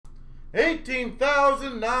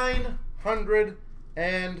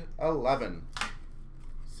18,911.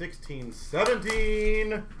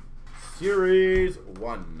 16-17, Series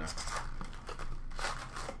 1.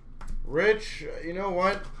 Rich, you know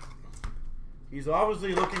what? He's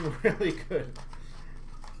obviously looking really good.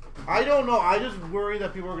 I don't know. I just worry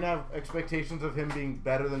that people are going to have expectations of him being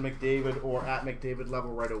better than McDavid or at McDavid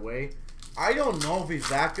level right away. I don't know if he's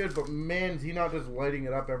that good, but man, is he not just lighting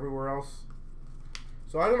it up everywhere else?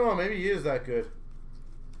 So I don't know. Maybe he is that good.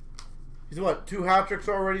 He's what, 2 hat-tricks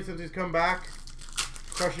already since he's come back?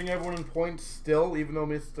 Crushing everyone in points still, even though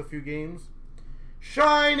missed a few games.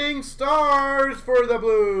 Shining Stars for the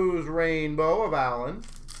Blues. Rainbow of Allen.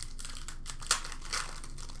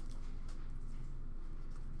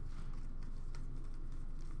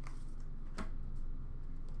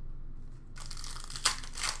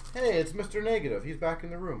 Hey, it's Mr. Negative. He's back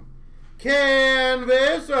in the room.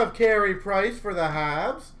 Canvas of Carey Price for the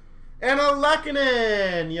Habs. And a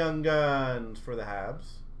Lehkonen Young Guns for the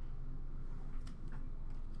Habs.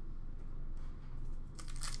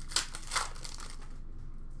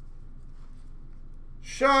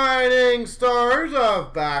 Shining Stars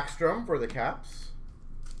of Backstrom for the Caps.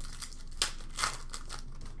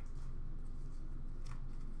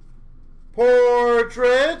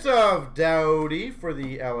 Portrait of Doughty for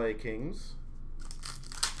the LA Kings.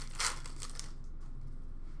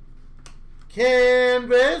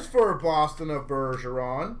 Canvas for Boston of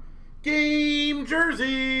Bergeron. Game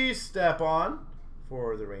jersey Stepan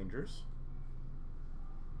for the Rangers.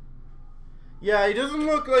 Yeah, he doesn't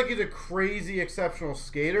look like he's a crazy exceptional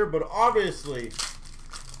skater, but obviously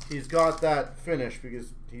he's got that finish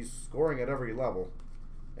because he's scoring at every level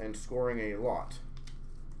and scoring a lot.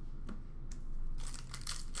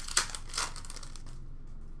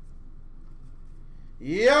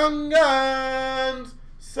 Young Guns,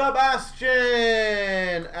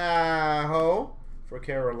 Sebastian Aho for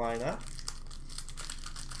Carolina.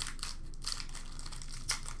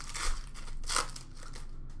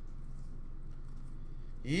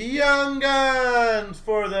 Young Guns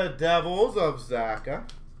for the Devils of Zaka.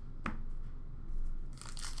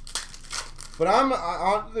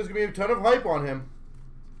 But there's going to be a ton of hype on him.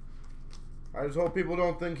 I just hope people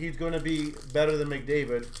don't think he's going to be better than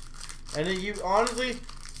McDavid. And you honestly,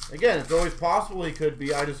 again, it's always possible he could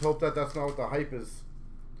be. I just hope that that's not what the hype is.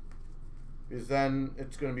 Because then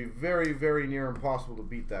it's going to be very, very near impossible to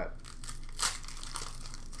beat that.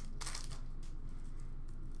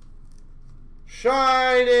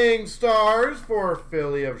 Shining Stars for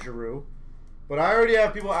Philly of Giroux. But I already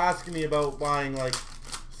have people asking me about buying, like,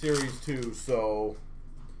 Series 2. So,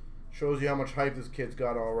 shows you how much hype this kid's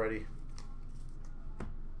got already.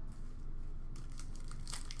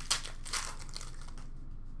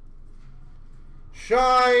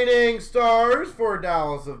 Shining Stars for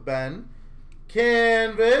Dallas of Ben.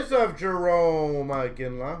 Canvas of Jerome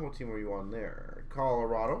Ginla. What team were you on there?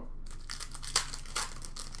 Colorado.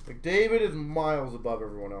 McDavid is miles above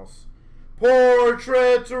everyone else.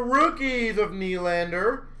 Portraits Rookies of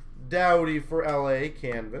Nylander. Doughty for LA.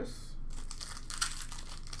 Canvas.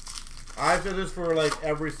 I've said this for like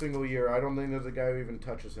every single year. I don't think there's a guy who even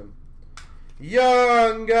touches him.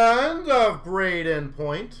 Young Guns of Braden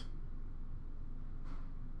Point.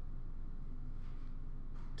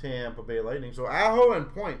 Tampa Bay Lightning. So Aho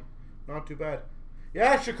and Point. Not too bad.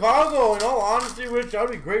 Yeah, Chicago, in all honesty, Rich, that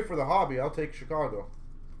would be great for the hobby. I'll take Chicago.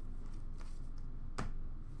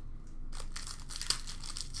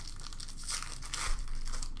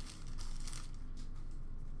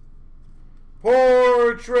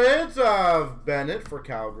 Portraits of Bennett for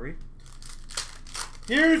Calgary.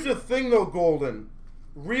 Here's the thing, though, Golden.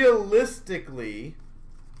 Realistically,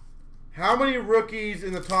 how many rookies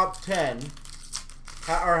in the top 10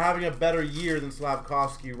 are having a better year than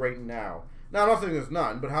Slafkovsky right now? Now, I'm not saying there's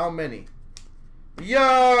none, but how many?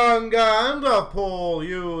 Young Guns of Paul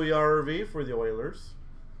Ujarvi for the Oilers.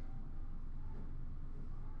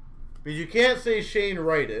 Because you can't say Shane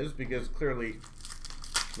Wright is, because clearly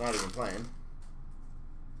not even playing.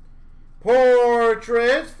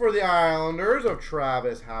 Portraits for the Islanders of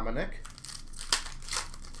Travis Hamonic.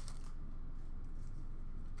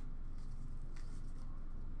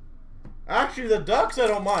 Actually, the Ducks, I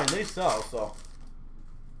don't mind. They sell, so.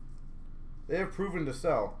 They have proven to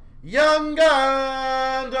sell. Young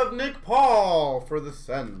Guns of Nick Paul for the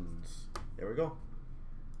Sens. There we go.